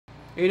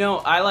You know,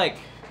 I like...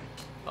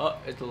 Oh,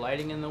 is the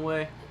lighting in the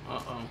way?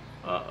 Uh-oh.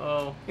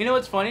 Uh-oh. You know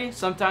what's funny?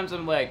 Sometimes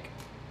I'm like,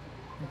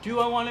 do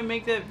I want to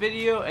make that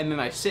video? And then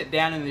I sit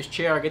down in this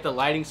chair, I get the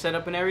lighting set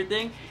up and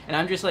everything, and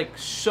I'm just like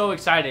so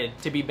excited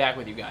to be back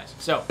with you guys.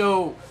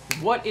 So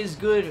what is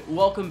good?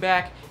 Welcome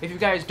back. If you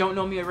guys don't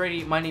know me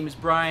already, my name is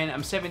Brian.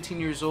 I'm 17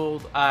 years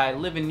old. I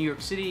live in New York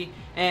City,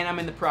 and I'm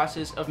in the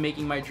process of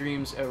making my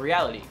dreams a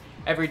reality.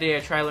 Every day I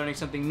try learning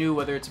something new,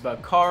 whether it's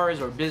about cars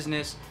or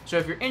business. So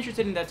if you're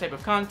interested in that type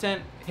of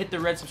content, hit the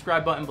red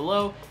subscribe button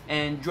below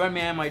and join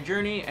me on my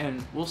journey,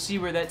 and we'll see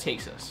where that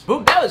takes us.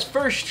 Boom, that was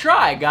first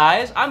try,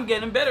 guys. I'm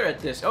getting better at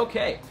this.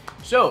 Okay,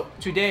 so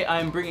today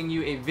I'm bringing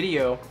you a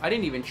video. I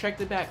didn't even check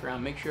the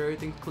background, make sure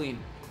everything's clean.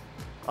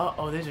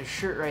 Uh-oh, there's a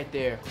shirt right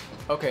there.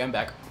 Okay, I'm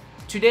back.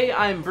 Today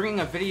I'm bringing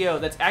a video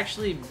that's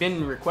actually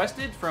been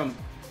requested from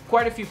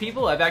quite a few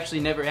people. I've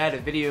actually never had a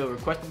video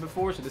requested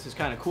before, so this is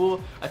kind of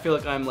cool. I feel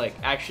like I'm like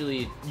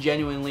actually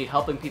genuinely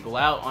helping people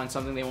out on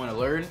something they want to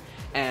learn,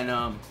 and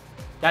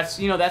that's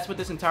what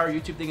this entire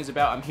YouTube thing is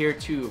about. I'm here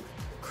to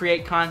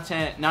create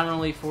content not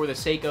only for the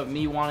sake of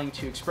me wanting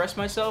to express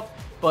myself,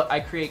 but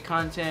I create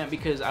content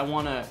because I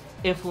want to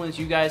influence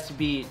you guys to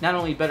be not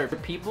only better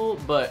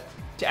people, but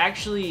to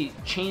actually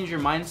change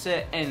your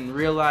mindset and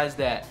realize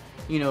that,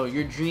 you know,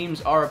 your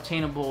dreams are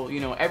obtainable.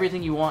 You know,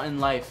 everything you want in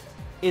life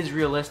is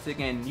realistic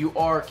and you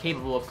are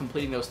capable of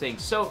completing those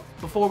things. So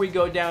before we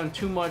go down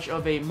too much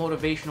of a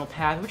motivational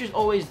path, which is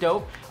always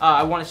dope,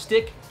 I want to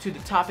stick to the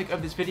topic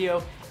of this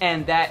video,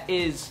 and that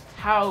is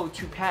how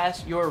to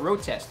pass your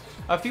road test.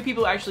 A few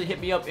people actually hit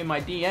me up in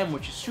my DM,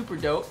 which is super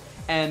dope,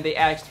 and they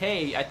asked,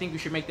 hey, I think you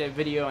should make that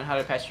video on how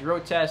to pass your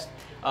road test.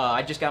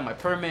 I just got my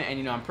permit and,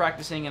 you know, I'm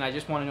practicing and I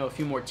just want to know a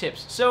few more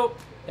tips. So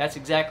that's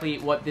exactly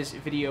what this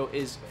video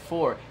is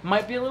for. It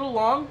might be a little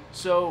long,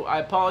 so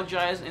I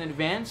apologize in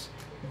advance.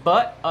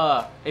 But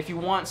if you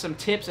want some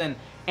tips and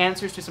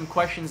answers to some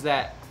questions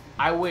that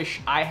I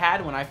wish I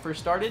had when I first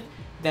started,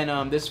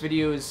 then this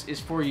video is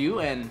for you.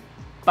 And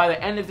by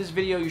the end of this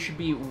video, you should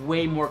be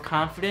way more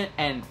confident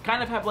and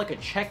kind of have like a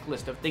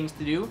checklist of things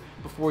to do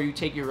before you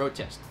take your road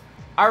test.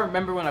 I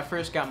remember when I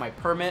first got my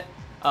permit,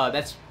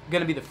 that's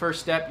going to be the first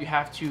step. You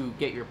have to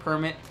get your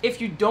permit. If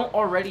you don't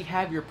already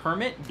have your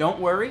permit, don't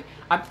worry.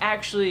 I'm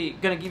actually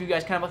going to give you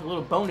guys kind of like a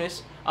little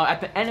bonus.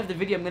 At the end of the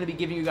video, I'm going to be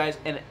giving you guys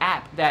an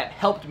app that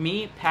helped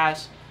me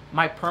pass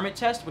my permit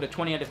test with a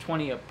 20 out of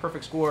 20, a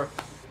perfect score.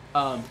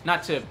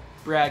 Not to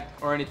brag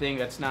or anything.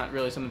 That's not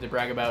really something to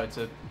brag about. It's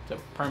a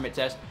permit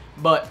test.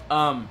 But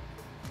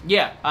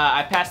yeah,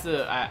 I passed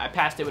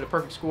it with a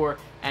perfect score.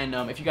 And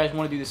if you guys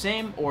want to do the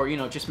same, or, you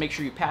know, just make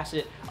sure you pass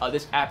it,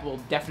 this app will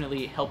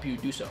definitely help you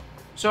do so.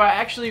 So I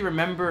actually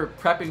remember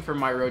prepping for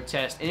my road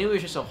test, and it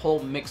was just a whole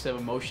mix of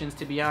emotions,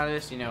 to be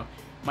honest. You know,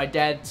 my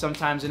dad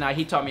sometimes, and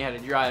he taught me how to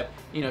drive.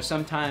 You know,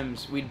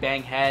 sometimes we'd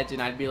bang heads,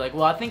 and I'd be like,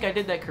 well, I think I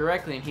did that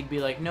correctly, and he'd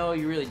be like, no,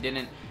 you really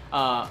didn't.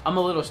 I'm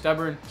a little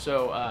stubborn,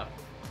 so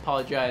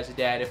apologize,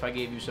 Dad, if I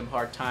gave you some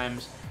hard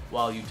times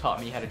while you taught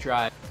me how to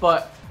drive.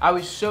 But I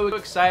was so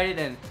excited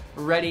and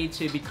ready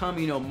to become,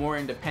 you know, more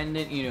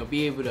independent, you know,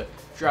 be able to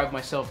drive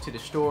myself to the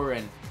store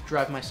and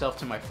drive myself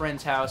to my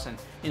friend's house and,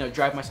 you know,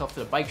 drive myself to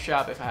the bike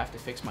shop if I have to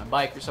fix my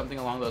bike or something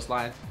along those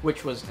lines,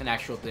 which was an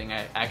actual thing.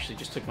 I actually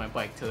just took my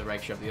bike to the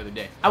bike shop the other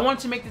day. I wanted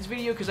to make this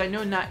video because I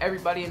know not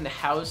everybody in the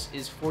house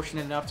is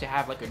fortunate enough to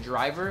have like a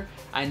driver.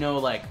 I know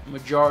like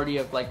majority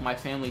of like my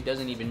family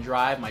doesn't even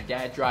drive. My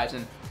dad drives,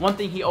 and one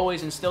thing he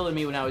always instilled in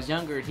me when I was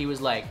younger, he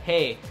was like,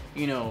 hey,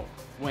 you know,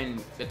 when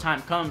the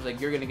time comes, like,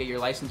 you're gonna get your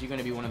license, you're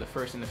gonna be one of the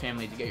first in the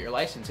family to get your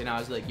license. And I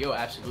was like, yo,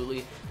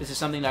 absolutely, this is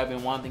something that I've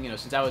been wanting, you know,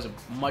 since I was a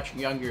much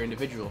younger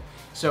individual.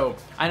 So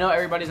I know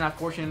everybody's not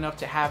fortunate enough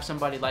to have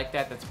somebody like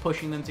that that's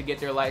pushing them to get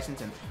their license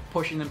and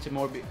pushing them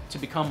to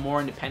become more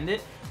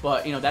independent.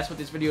 But, you know, that's what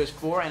this video is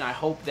for, and I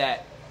hope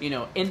that, you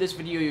know, in this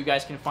video you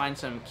guys can find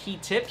some key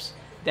tips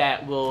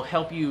that will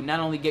help you not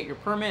only get your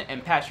permit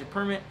and pass your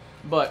permit,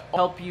 but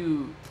help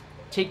you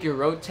take your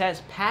road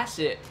test, pass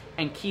it,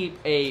 and keep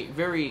a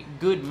very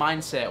good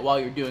mindset while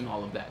you're doing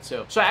all of that.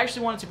 So I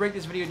actually wanted to break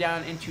this video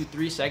down into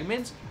 3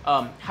 segments.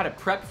 How to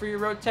prep for your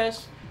road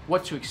test,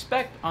 what to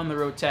expect on the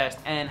road test,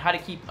 and how to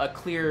keep a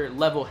clear,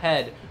 level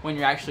head when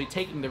you're actually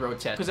taking the road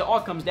test. Because it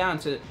all comes down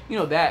to, you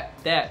know, that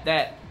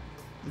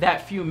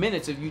few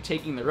minutes of you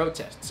taking the road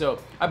test. So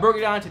I broke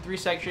it down into 3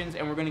 sections,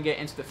 and we're gonna get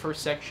into the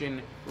first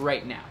section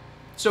right now.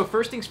 So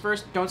first things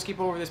first, don't skip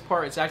over this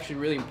part, it's actually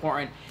really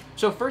important.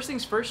 So first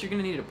things first, you're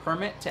going to need a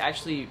permit to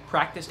actually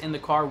practice in the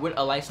car with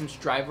a licensed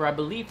driver, I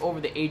believe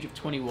over the age of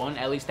 21,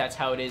 at least that's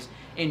how it is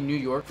in New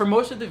York. For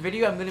most of the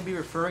video, I'm going to be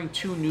referring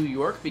to New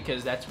York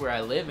because that's where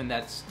I live and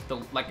that's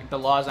the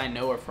laws I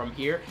know are from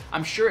here.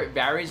 I'm sure it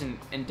varies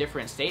in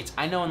different states.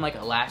 I know in like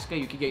Alaska,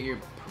 you could get your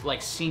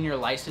like senior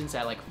license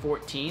at like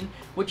 14,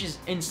 which is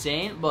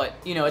insane, but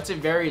you know, it's a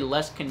very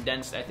less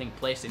condensed, I think,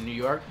 place in New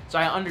York, so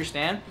I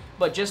understand.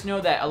 But just know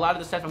that a lot of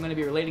the stuff I'm going to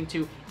be relating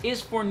to is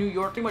for New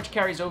York, pretty much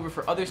carries over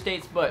for other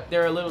states, but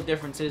there are little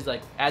differences,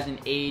 like as in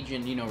age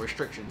and, you know,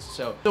 restrictions.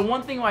 So the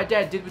one thing my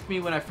dad did with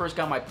me when I first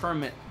got my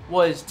permit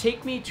was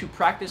take me to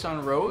practice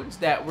on roads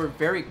that were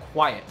very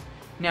quiet.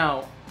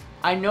 Now,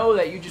 I know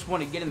that you just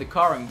want to get in the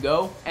car and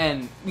go,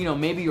 and, you know,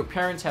 maybe your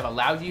parents have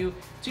allowed you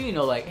to, you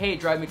know, like, hey,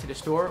 drive me to the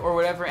store or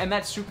whatever, and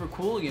that's super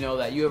cool, you know,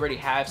 that you already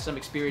have some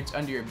experience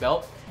under your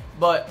belt.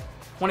 But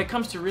when it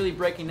comes to really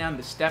breaking down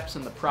the steps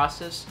and the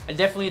process, I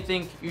definitely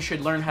think you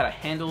should learn how to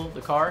handle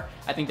the car.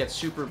 I think that's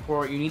super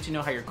important. You need to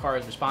know how your car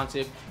is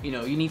responsive. You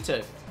know, you need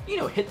to, you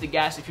know, hit the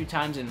gas a few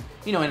times, and,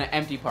 you know, in an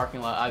empty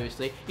parking lot,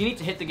 obviously. You need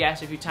to hit the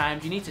gas a few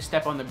times. You need to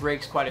step on the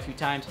brakes quite a few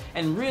times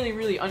and really,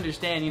 really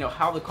understand, you know,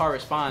 how the car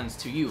responds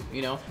to you,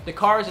 you know? The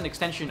car is an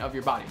extension of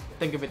your body.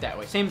 Think of it that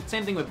way. Same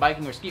thing with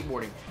biking or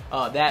skateboarding.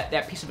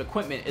 That piece of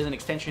equipment is an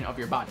extension of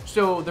your body.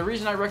 So the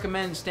reason I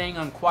recommend staying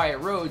on quiet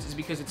roads is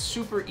because it's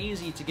super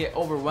easy to get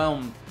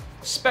overwhelmed,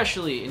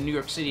 especially in New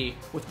York City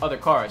with other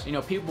cars. You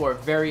know, people are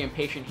very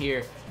impatient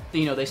here.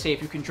 You know, they say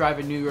if you can drive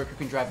in New York, you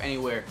can drive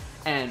anywhere.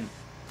 And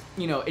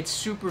you know, it's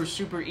super,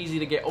 super easy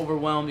to get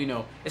overwhelmed, you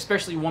know,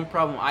 especially one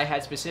problem I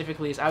had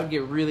specifically is I would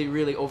get really,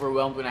 really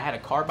overwhelmed when I had a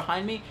car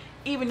behind me.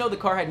 Even though the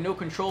car had no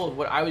control of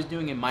what I was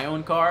doing in my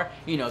own car,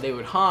 you know, they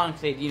would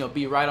honk, they'd, you know,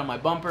 be right on my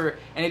bumper,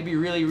 and it'd be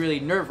really, really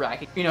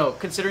nerve-wracking. You know,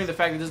 considering the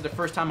fact that this is the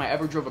first time I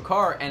ever drove a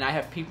car and I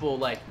have people,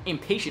 like,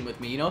 impatient with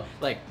me, you know?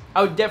 Like,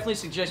 I would definitely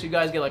suggest you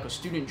guys get, like, a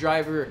student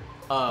driver,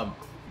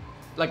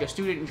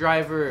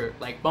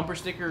 like bumper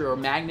sticker or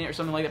magnet or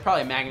something like that.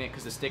 Probably a magnet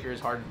because the sticker is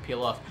hard to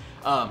peel off.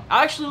 I'll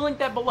actually link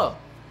that below.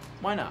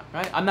 Why not,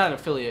 right? I'm not an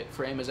affiliate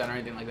for Amazon or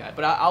anything like that,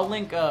 but I'll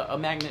link a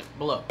magnet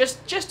below.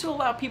 Just to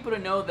allow people to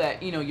know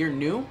that, you know, you're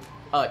new.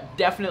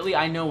 Definitely,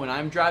 I know when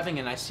I'm driving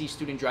and I see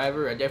student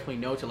driver, I definitely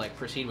know to, like,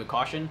 proceed with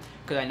caution,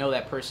 because I know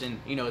that person,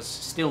 you know, is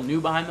still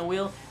new behind the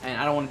wheel, and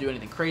I don't want to do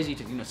anything crazy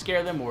to, you know,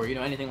 scare them or, you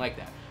know, anything like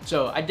that.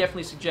 So I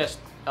definitely suggest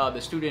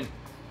the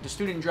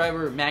student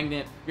driver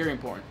magnet, very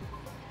important.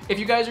 If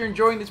you guys are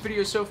enjoying this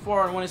video so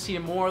far and want to see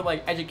more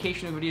like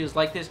educational videos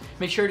like this,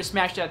 make sure to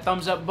smash that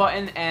thumbs up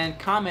button and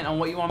comment on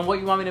what you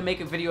want me to make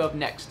a video of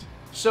next.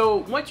 So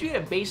once you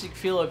get a basic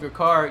feel of your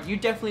car, you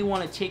definitely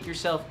want to take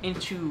yourself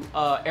into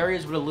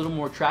areas with a little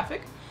more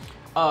traffic.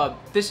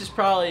 This is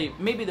probably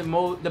maybe the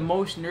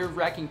most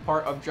nerve-wracking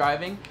part of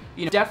driving.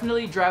 You know,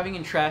 definitely driving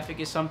in traffic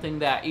is something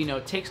that, you know,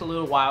 takes a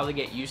little while to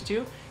get used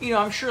to. You know,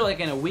 I'm sure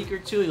like in a week or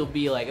two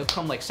it'll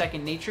come like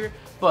second nature.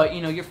 But,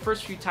 you know, your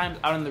first few times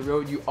out on the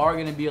road, you are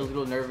going to be a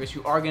little nervous.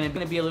 You are going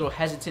to be a little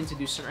hesitant to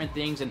do certain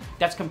things, and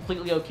that's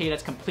completely okay.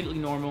 That's completely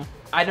normal.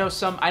 I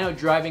know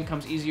driving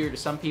comes easier to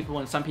some people,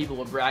 and some people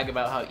will brag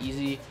about how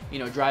easy, you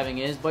know, driving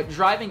is. But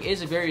driving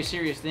is a very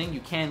serious thing. You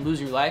can lose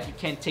your life. You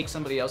can take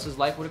somebody else's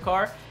life with a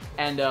car.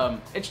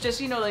 And it's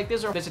just, you know, like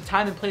there's a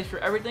time and place for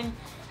everything.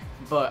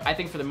 But I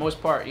think for the most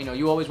part, you know,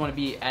 you always want to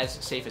be as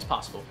safe as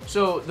possible.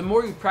 So the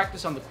more you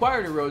practice on the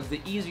quieter roads,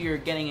 the easier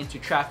getting into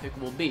traffic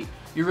will be.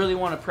 You really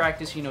want to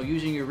practice, you know,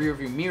 using your rear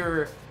view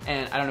mirror,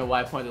 and I don't know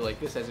why I pointed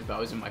like this as if I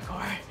was in my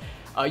car.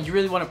 You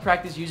really want to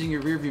practice using your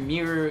rear view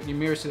mirror, your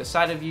mirrors to the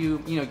side of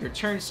you, you know, your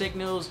turn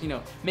signals, you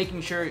know,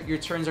 making sure your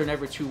turns are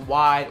never too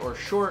wide or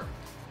short.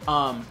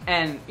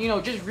 And, you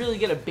know, just really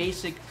get a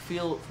basic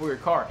feel for your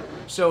car.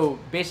 So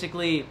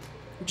basically,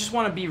 you just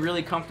want to be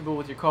really comfortable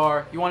with your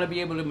car. You want to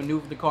be able to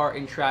maneuver the car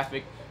in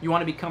traffic. You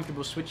want to be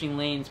comfortable switching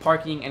lanes,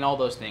 parking, and all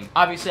those things.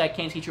 Obviously, I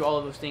can't teach you all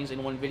of those things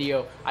in one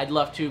video. I'd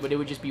love to, but it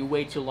would just be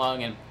way too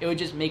long, and it would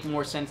just make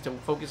more sense to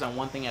focus on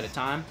one thing at a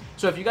time.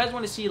 So if you guys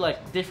want to see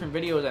like different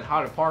videos on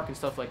how to park and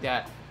stuff like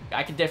that,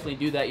 I could definitely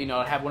do that. You know,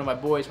 I'd have one of my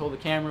boys hold the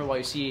camera while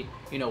you see,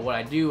 you know, what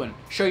I do and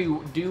show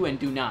you do and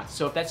do not.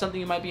 So if that's something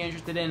you might be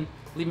interested in,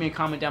 leave me a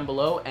comment down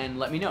below and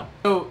let me know.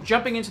 So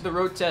jumping into the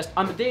road test,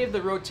 on the day of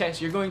the road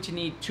test, you're going to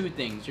need two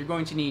things. You're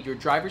going to need your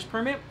driver's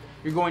permit.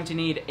 You're going to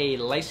need a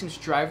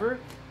licensed driver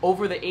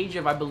over the age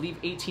of, I believe,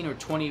 18 or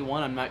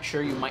 21. I'm not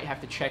sure. You might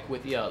have to check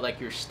with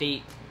like your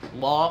state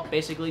law,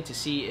 basically, to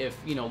see if,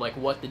 you know, like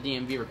what the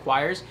DMV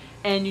requires.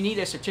 And you need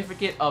a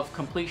certificate of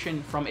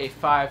completion from a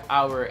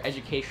 5-hour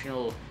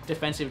educational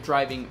defensive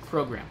driving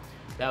program.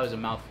 That was a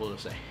mouthful to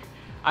say.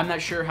 I'm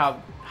not sure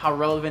how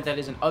relevant that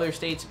is in other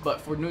states,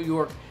 but for New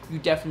York, you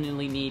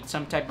definitely need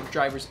some type of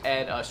driver's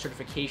ed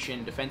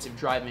certification, defensive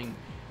driving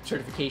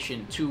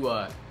certification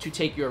to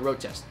take your road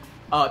test.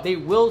 They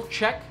will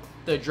check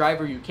the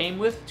driver you came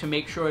with to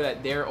make sure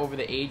that they're over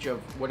the age of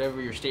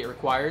whatever your state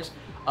requires.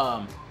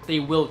 They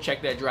will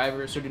check that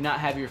driver, so do not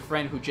have your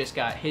friend who just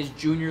got his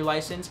junior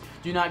license,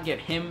 do not get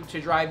him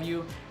to drive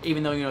you,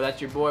 even though, you know,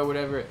 that's your boy or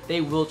whatever. They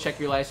will check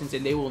your license,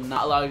 and they will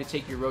not allow you to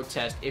take your road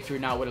test if you're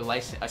not with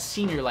a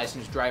senior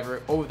licensed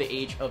driver over the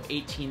age of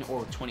 18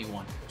 or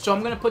 21. So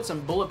I'm going to put some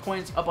bullet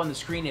points up on the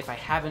screen if I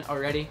haven't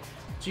already,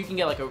 so you can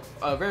get like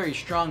a very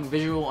strong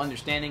visual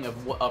understanding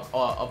of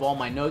all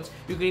my notes.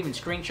 You can even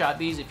screenshot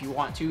these if you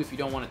want to, if you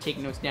don't want to take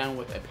notes down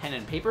with a pen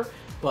and paper.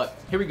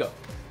 But here we go.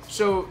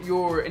 So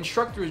your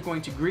instructor is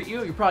going to greet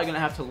you. You're probably going to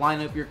have to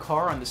line up your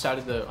car on the side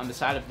of the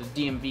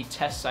DMV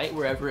test site,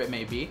 wherever it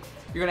may be.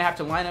 You're going to have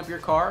to line up your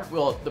car.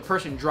 Well, the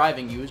person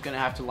driving you is going to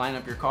have to line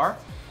up your car.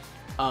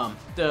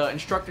 The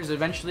instructors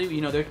eventually,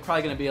 you know, there's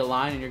probably going to be a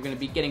line, and you're going to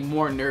be getting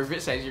more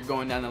nervous as you're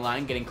going down the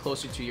line, getting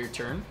closer to your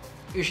turn.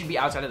 You should be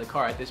outside of the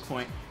car at this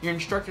point. Your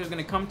instructor is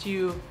going to come to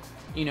you,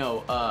 you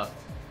know,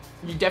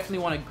 you definitely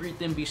want to greet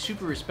them, be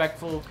super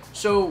respectful.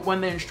 So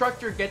when the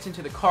instructor gets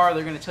into the car,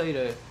 they're going to tell you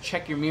to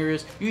check your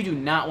mirrors. You do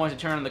not want to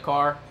turn on the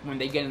car when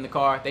they get in the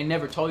car. They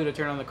never told you to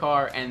turn on the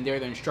car, and they're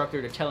the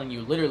instructor. They're telling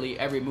you literally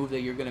every move that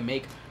you're going to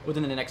make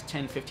within the next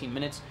 10-15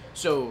 minutes.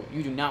 So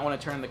you do not want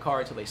to turn on the car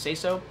until they say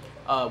so.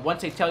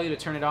 Once they tell you to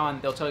turn it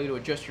on, they'll tell you to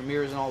adjust your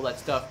mirrors and all that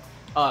stuff.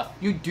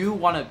 You do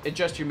want to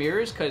adjust your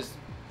mirrors because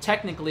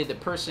technically the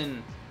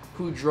person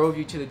who drove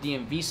you to the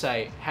DMV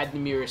site had the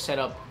mirrors set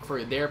up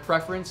for their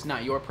preference,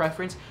 not your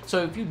preference.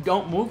 So if you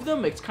don't move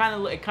them, it kind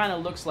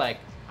of looks like,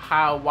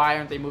 why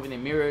aren't they moving the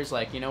mirrors?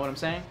 Like, you know what I'm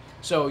saying?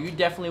 So you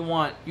definitely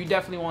want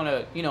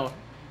to, you know,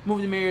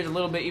 move the mirrors a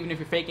little bit, even if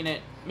you're faking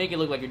it. Make it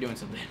look like you're doing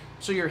something.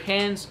 So your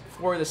hands,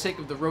 for the sake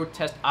of the road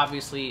test,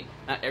 obviously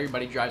not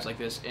everybody drives like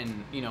this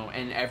in, you know,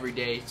 in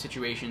everyday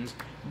situations,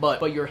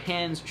 but your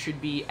hands should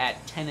be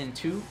at 10 and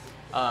 2.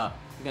 I'm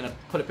gonna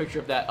put a picture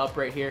of that up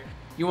right here.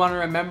 You want to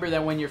remember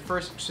that when you're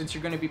since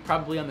you're going to be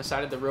probably on the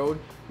side of the road,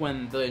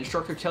 when the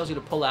instructor tells you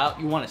to pull out,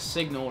 you want to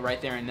signal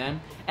right there and then.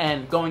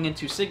 And going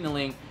into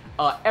signaling,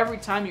 every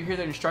time you hear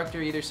the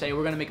instructor either say,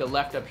 we're going to make a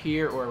left up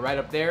here or a right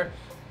up there,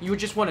 you would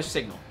just want to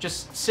signal.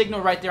 Just signal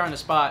right there on the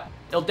spot.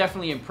 It'll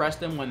definitely impress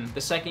them when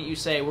the second you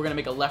say, we're going to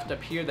make a left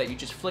up here, that you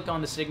just flick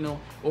on the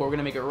signal, or we're going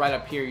to make it right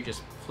up here, you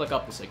just flick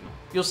up the signal.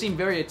 You'll seem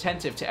very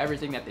attentive to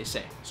everything that they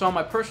say. So on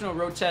my personal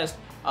road test,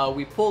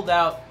 we pulled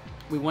out,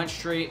 we went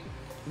straight,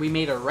 we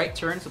made a right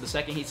turn. So the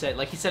second he said,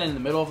 like he said in the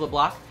middle of the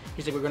block,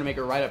 he said, we're going to make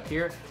a right up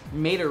here.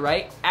 Made a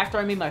right. After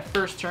I made my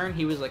first turn,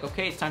 he was like,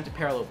 okay, it's time to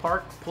parallel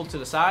park. Pulled to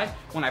the side.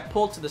 When I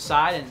pulled to the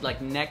side and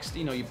like next,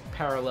 you know, you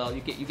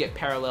get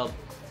paralleled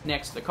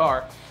next to the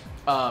car.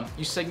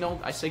 You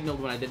signaled. I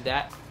signaled when I did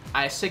that.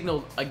 I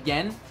signaled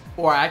again,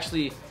 or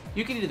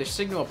you can either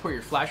signal or put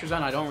your flashers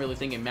on. I don't really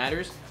think it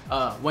matters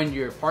when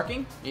you're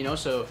parking, you know,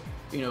 so,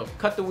 you know,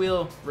 cut the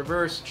wheel,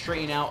 reverse,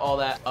 straighten out, all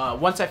that.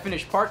 Once I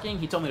finished parking,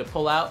 he told me to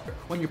pull out.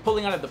 When you're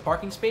pulling out of the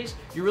parking space,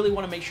 you really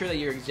want to make sure that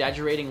you're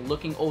exaggerating,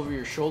 looking over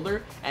your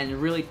shoulder,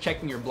 and really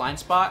checking your blind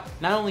spot.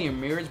 Not only your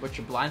mirrors, but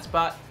your blind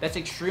spot. That's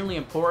extremely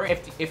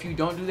important. If you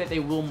don't do that, they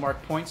will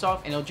mark points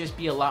off, and it'll just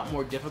be a lot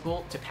more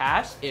difficult to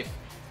pass if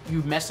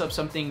you mess up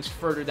some things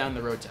further down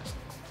the road test.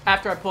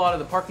 After I pull out of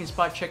the parking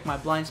spot, check my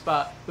blind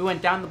spot, we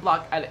went down the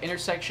block at an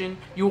intersection.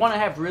 You want to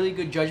have really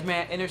good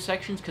judgment at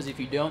intersections, because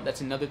if you don't,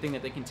 that's another thing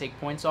that they can take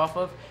points off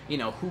of. You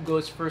know, who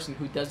goes first and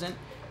who doesn't.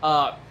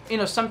 You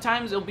know,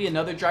 sometimes it'll be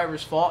another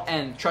driver's fault,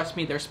 and trust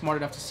me, they're smart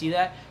enough to see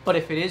that. But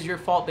if it is your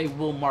fault, they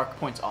will mark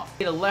points off.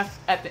 I made a left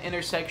at the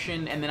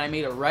intersection, and then I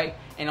made a right.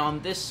 And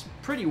on this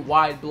pretty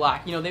wide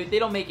block, you know, they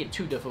don't make it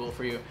too difficult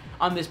for you.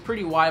 On this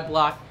pretty wide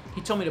block, he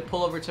told me to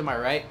pull over to my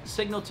right,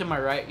 signaled to my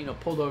right, you know,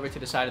 pulled over to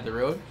the side of the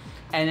road.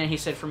 And then he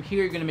said, from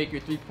here, you're going to make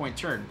your 3-point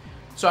turn.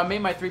 So I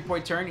made my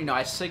 3-point turn. You know,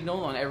 I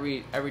signaled on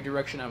every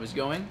direction I was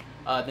going.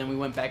 Then we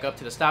went back up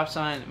to the stop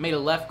sign, made a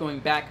left going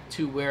back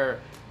to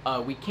where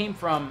we came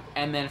from.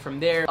 And then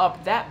from there,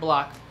 up that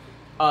block,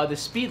 the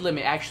speed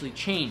limit actually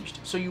changed.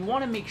 So you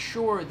want to make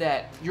sure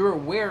that you're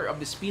aware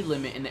of the speed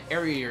limit in the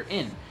area you're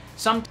in.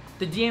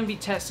 The DMV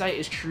test site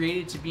is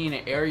created to be in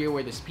an area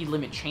where the speed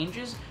limit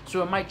changes.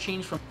 So it might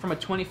change from a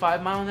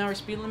 25-mile-an-hour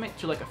speed limit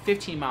to like a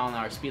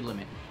 15-mile-an-hour speed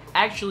limit.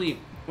 Actually,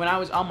 when I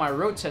was on my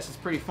road test, it's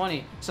pretty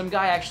funny. Some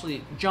guy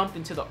actually jumped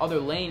into the other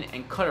lane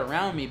and cut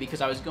around me because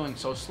I was going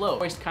so slow. I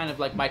voiced kind of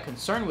like my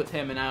concern with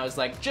him, and I was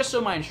like, just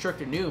so my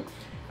instructor knew,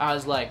 I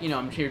was like, you know,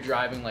 I'm here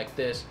driving like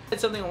this.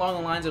 It's something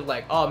along the lines of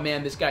like, oh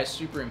man, this guy's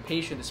super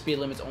impatient. The speed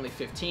limit's only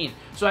 15.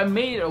 So I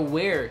made it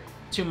aware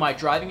to my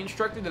driving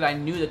instructor that I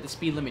knew that the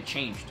speed limit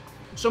changed.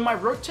 So my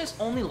road test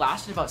only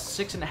lasted about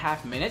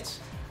 6.5 minutes.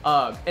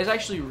 It's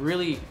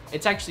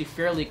actually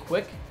fairly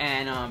quick,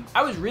 and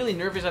I was really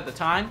nervous at the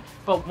time,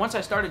 but once I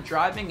started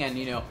driving and,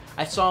 you know,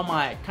 I saw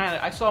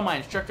my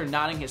instructor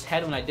nodding his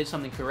head when I did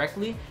something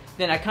correctly,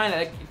 then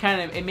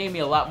it made me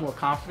a lot more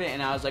confident,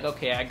 and I was like,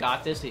 okay, I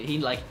got this.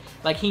 He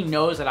he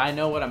knows that I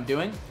know what I'm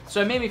doing.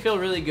 So it made me feel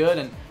really good,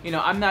 and, you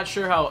know, I'm not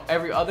sure how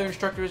every other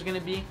instructor is going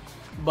to be,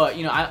 but,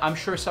 you know, I'm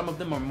sure some of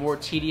them are more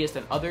tedious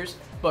than others.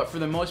 But for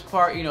the most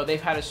part, you know,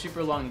 they've had a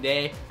super long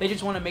day. They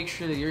just want to make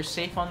sure that you're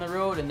safe on the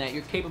road and that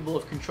you're capable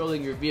of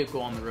controlling your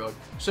vehicle on the road.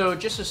 So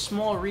just a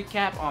small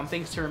recap on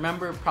things to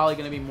remember, probably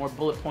going to be more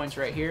bullet points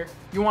right here.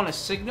 You want to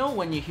signal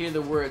when you hear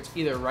the words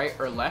either right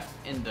or left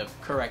in the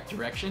correct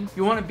direction.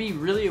 You want to be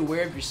really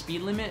aware of your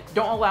speed limit.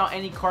 Don't allow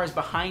any cars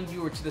behind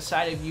you or to the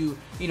side of you,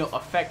 you know,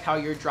 affect how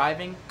you're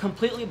driving.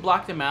 Completely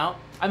block them out.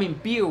 I mean,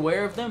 be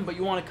aware of them, but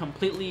you want to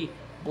completely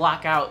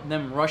block out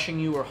them rushing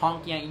you or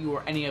honking at you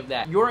or any of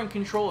that. You're in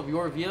control of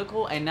your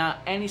vehicle, and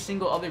not any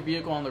single other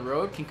vehicle on the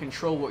road can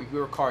control what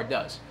your car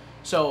does.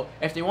 So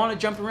if they want to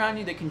jump around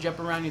you, they can jump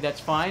around you, that's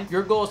fine.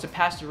 Your goal is to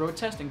pass the road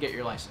test and get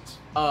your license.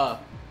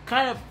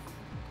 Kind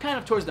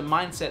of towards the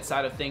mindset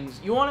side of things,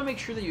 you want to make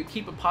sure that you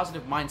keep a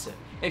positive mindset.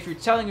 If you're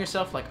telling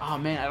yourself like, oh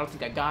man, I don't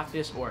think I got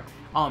this, or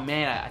oh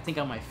man, I think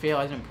I might fail,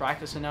 I didn't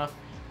practice enough.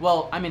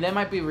 Well, I mean, that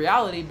might be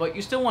reality, but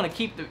you still want to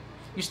keep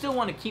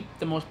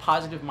the most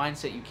positive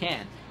mindset you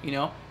can. You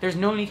know, there's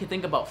no need to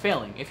think about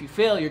failing. If you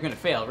fail, you're gonna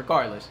fail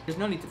regardless. There's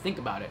no need to think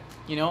about it.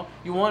 You know,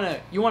 you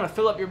wanna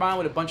fill up your mind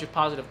with a bunch of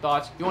positive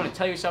thoughts. You want to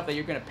tell yourself that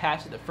you're gonna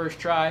pass it the first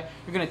try.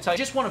 You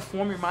just want to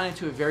form your mind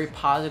into a very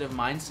positive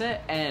mindset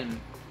and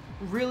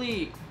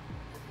really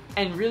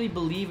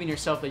believe in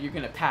yourself that you're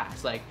gonna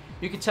pass. Like,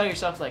 you can tell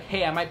yourself like,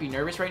 hey, I might be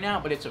nervous right now,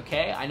 but it's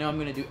okay. I know I'm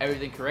gonna do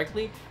everything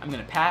correctly. I'm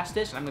gonna pass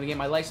this, and I'm gonna get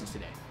my license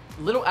today.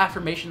 Little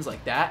affirmations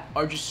like that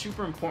are just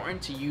super important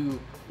to you,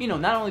 you know,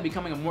 not only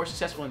becoming a more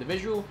successful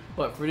individual,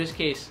 but for this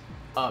case,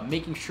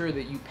 making sure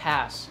that you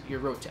pass your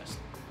road test.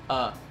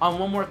 On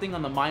one more thing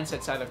on the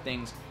mindset side of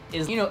things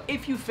is, you know,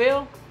 if you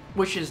fail,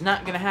 which is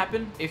not gonna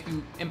happen if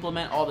you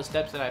implement all the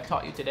steps that I've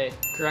taught you today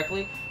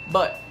correctly,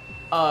 but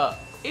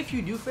if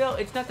you do fail,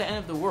 it's not the end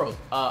of the world.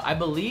 I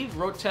believe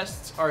road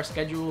tests are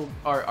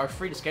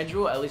free to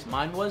schedule, at least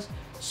mine was.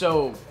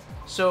 So,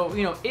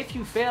 you know, if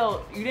you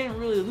fail, you didn't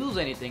really lose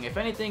anything. If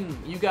anything,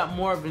 you got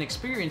more of an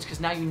experience because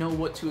now you know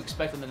what to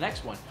expect on the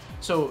next one.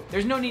 So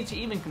there's no need to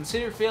even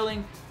consider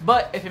failing,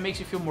 but if it makes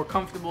you feel more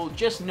comfortable,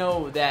 just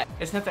know that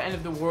it's not the end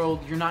of the world.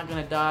 You're not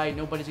gonna die.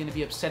 Nobody's gonna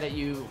be upset at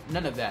you.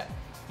 None of that.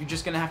 You're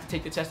just gonna have to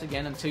take the test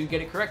again until you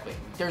get it correctly.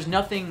 There's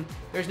nothing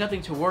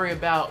to worry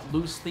about,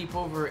 lose sleep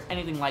over,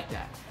 anything like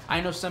that. I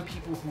know some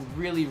people who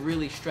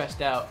really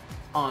stressed out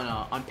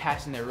on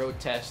passing their road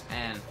test,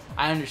 and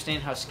I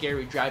understand how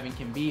scary driving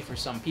can be for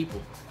some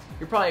people.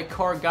 You're probably a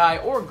car guy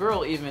or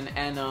girl even,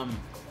 and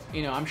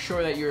you know, I'm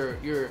sure that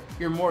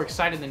you're more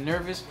excited than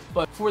nervous,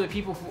 but for the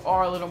people who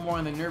are a little more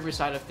on the nervous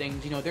side of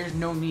things, you know, there's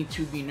no need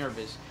to be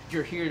nervous.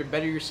 You're here to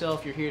better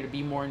yourself, you're here to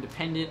be more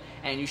independent,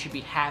 and you should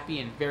be happy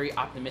and very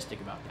optimistic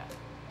about that.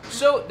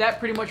 So that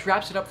pretty much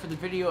wraps it up for the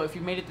video. If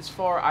you made it this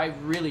far, I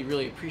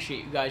really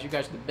appreciate you guys. You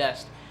guys are the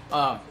best.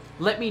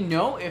 Let me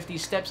know if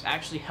these steps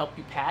actually help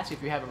you pass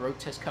if you have a road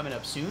test coming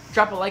up soon.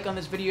 Drop a like on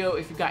this video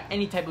if you got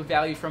any type of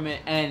value from it,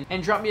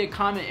 and drop me a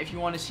comment if you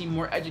want to see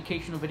more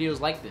educational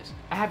videos like this.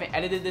 I haven't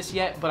edited this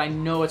yet, but I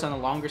know it's on the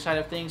longer side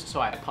of things, so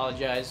I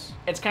apologize.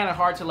 It's kind of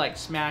hard to like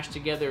smash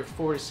together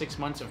 4 to 6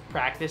 months of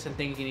practice and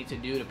things you need to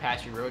do to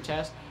pass your road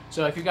test.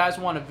 So if you guys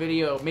want a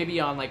video maybe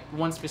on like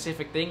one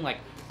specific thing, like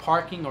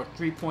parking or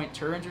 3-point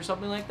turns or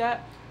something like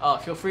that,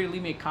 feel free to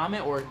leave me a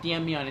comment or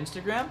DM me on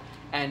Instagram,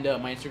 and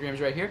my Instagram is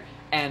right here,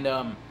 and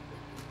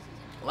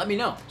let me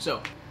know.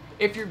 So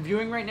if you're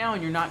viewing right now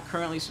and you're not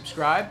currently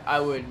subscribed, I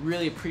would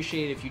really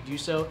appreciate it if you do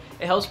so.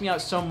 It helps me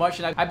out so much,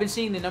 and I've been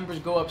seeing the numbers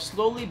go up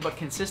slowly but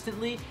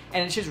consistently,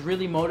 and it's just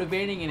really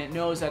motivating, and it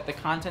knows that the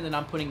content that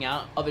I'm putting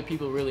out, other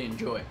people really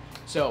enjoy.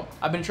 So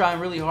I've been trying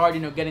really hard, you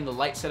know, getting the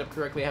light set up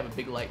correctly. I have a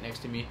big light next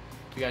to me,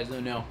 if you guys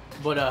don't know.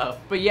 But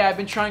yeah, I've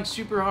been trying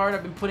super hard.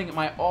 I've been putting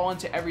my all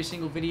into every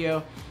single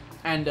video.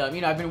 And,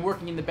 you know, I've been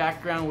working in the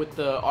background with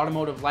the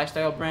automotive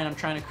lifestyle brand I'm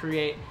trying to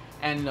create.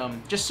 And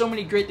just so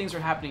many great things are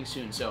happening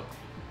soon. So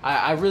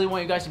I really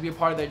want you guys to be a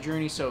part of that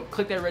journey. So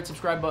click that red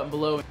subscribe button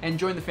below and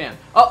join the fam.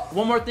 Oh,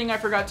 one more thing I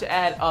forgot to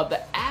add.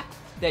 The app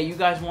that you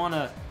guys want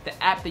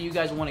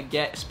to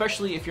get,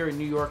 especially if you're in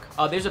New York,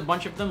 there's a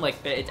bunch of them. Like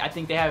I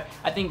think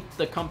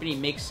the company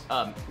makes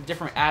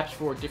different apps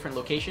for different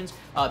locations.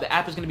 The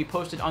app is going to be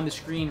posted on the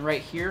screen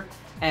right here,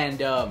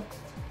 and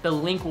the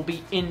link will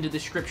be in the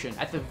description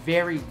at the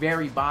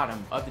very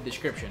bottom of the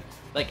description,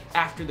 like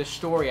after the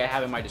story I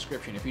have in my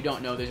description. If you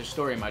don't know, there's a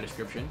story in my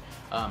description.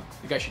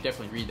 You guys should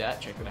definitely read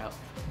that, check it out.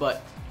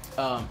 But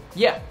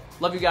yeah,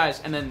 love you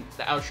guys. And then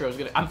the outro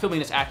is I'm filming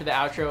this after the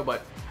outro,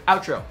 but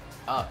outro.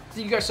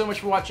 Thank you guys so much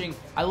for watching.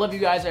 I love you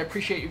guys. I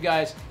appreciate you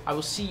guys. I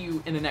will see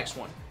you in the next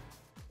one.